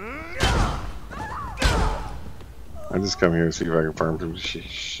 I just come here to see if I can farm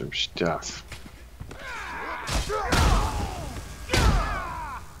some stuff.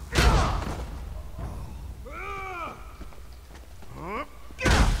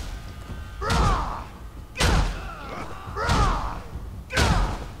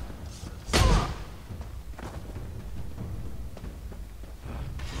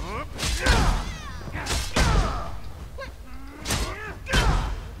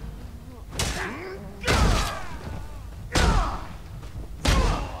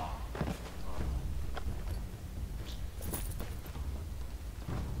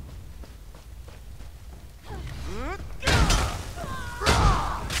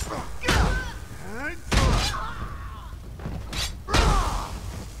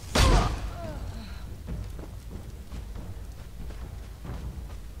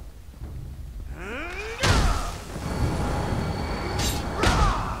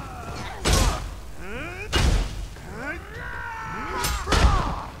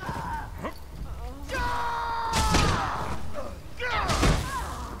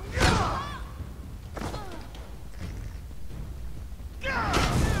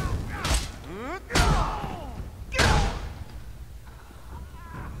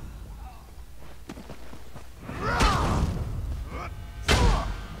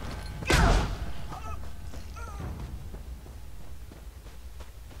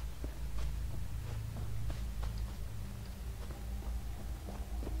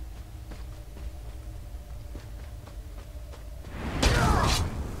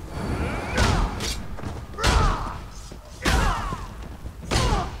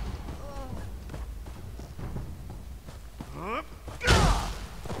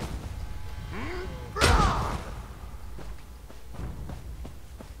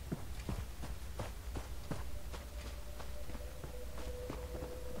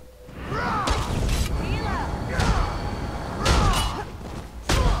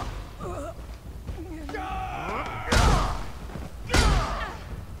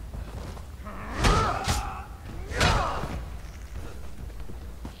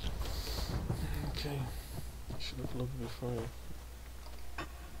 Before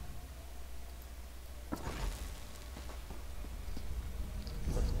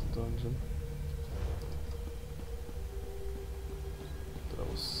left the dungeon. That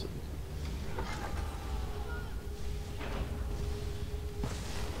was silly.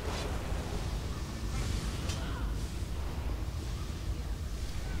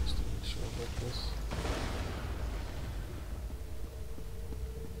 Just to make sure about this.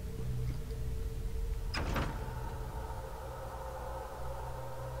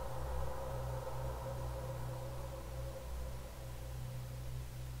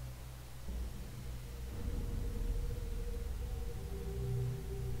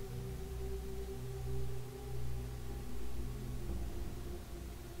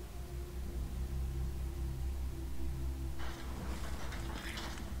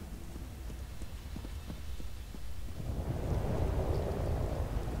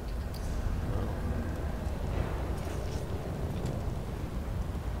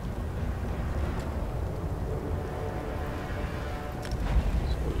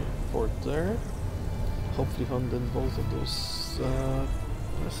 There. Hopefully hunt in both of those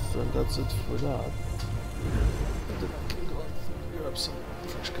nests, and that's it for that. And then we can go and grab some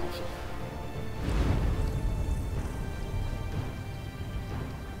fresh coffee.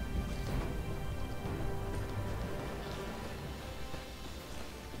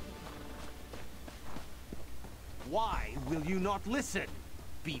 Why will you not listen?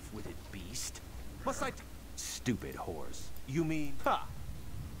 Beef-witted beast. Must I stupid horse. You mean, ha!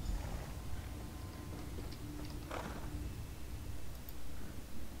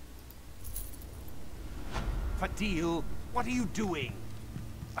 Fadil, what are you doing?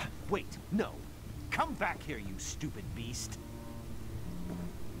 Wait, no. Come back here, you stupid beast.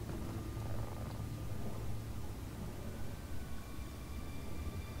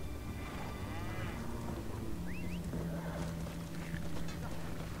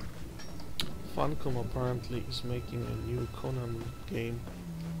 Funcom apparently is making a new Conan game.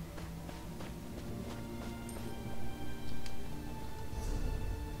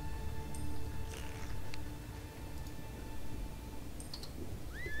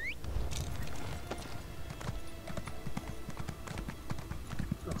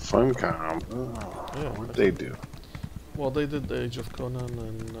 Funcom. Yeah, what they do? Well, they did the Age of Conan,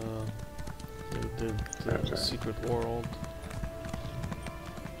 and they did the Secret World,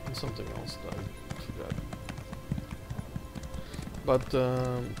 and something else that I forgot. But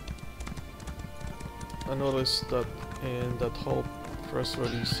I noticed that in that whole press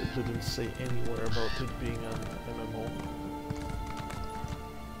release, it didn't say anywhere about it being an MMO.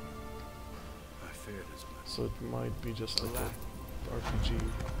 I feared as much. So it might be just like an RPG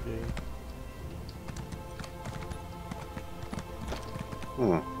game.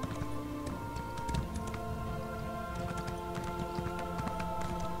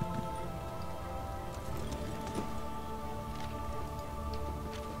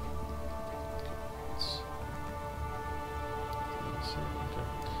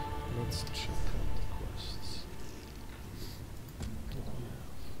 Let's check out the quests. What do we have?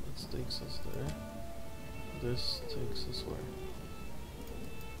 That takes us there. This takes us where?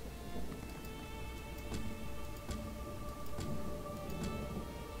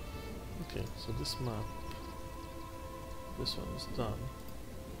 Okay, so this map, this one is done.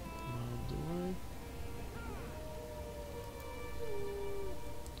 Now do I?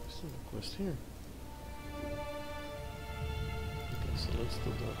 There's still a quest here. Okay, so let's do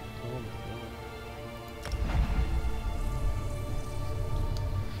that. Oh my god.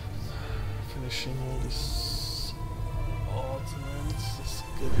 Finishing all these odds, man, it's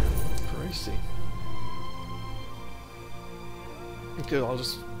getting crazy. Okay, I'll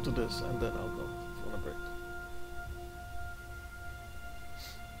just do this and then I'll go on a break.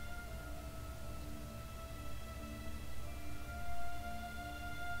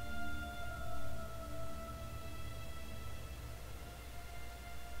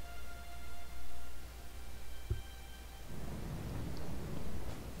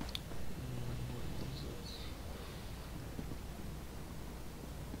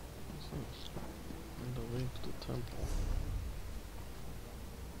 And the link to the temple.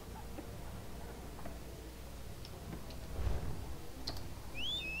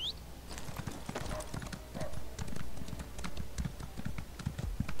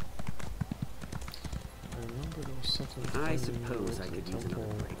 I suppose I could use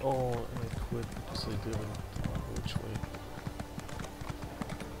another break. Oh, and I quit because I didn't know which way.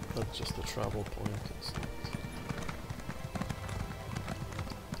 That's just a travel point. It's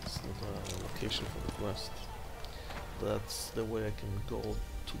not a location for the quest. That's the way I can go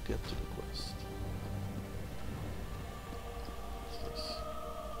to get to the quest. What's this?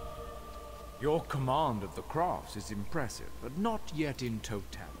 Your command of the crafts is impressive, but not yet in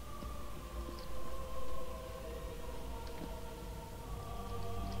totality.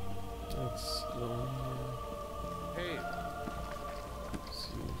 Let's go. Hey.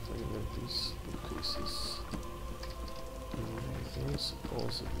 See if I can get these bookcases. Anything?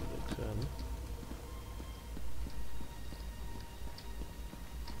 Supposedly they can.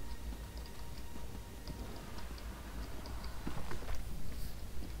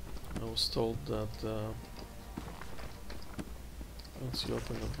 I was told that once you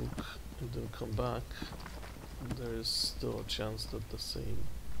open a book and then come back, there is still a chance that the same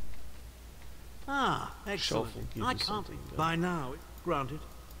excellent. I can't. By now, granted.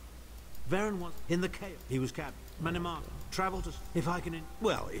 Varen was in the chaos. He was captain. Manimar traveled to. If I can.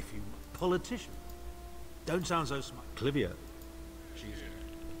 Well, if you politician. Don't sound so smart. Clivia. She's.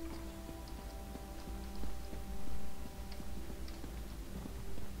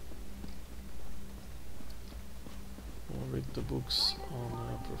 I'll read the books on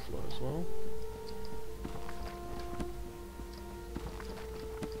upper floor as well.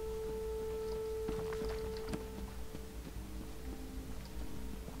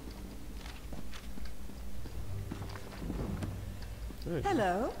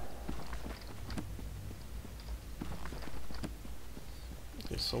 Hello.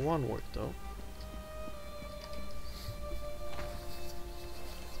 Okay, so one word though.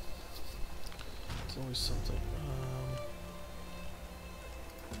 It's always something.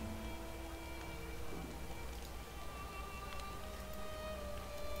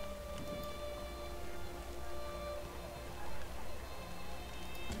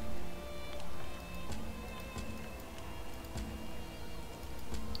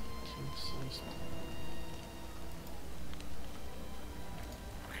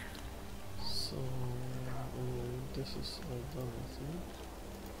 So this is all done, I think.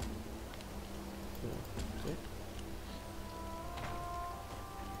 Yeah, okay.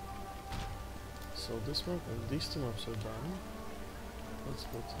 So this one and these two maps are done. Let's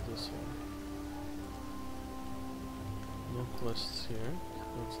go to this one. No quests here.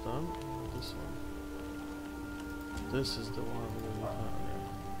 That's done. And this one. This is the one we have here.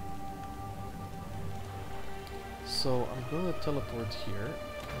 So I'm gonna teleport here,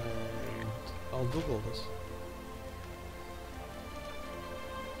 and I'll Google this.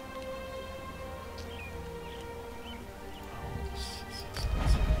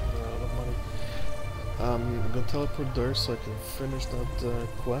 I'm gonna teleport there so I can finish that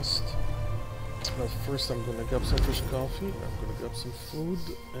quest. But first I'm gonna grab some fresh coffee, I'm gonna grab some food,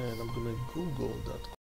 and I'm gonna Google that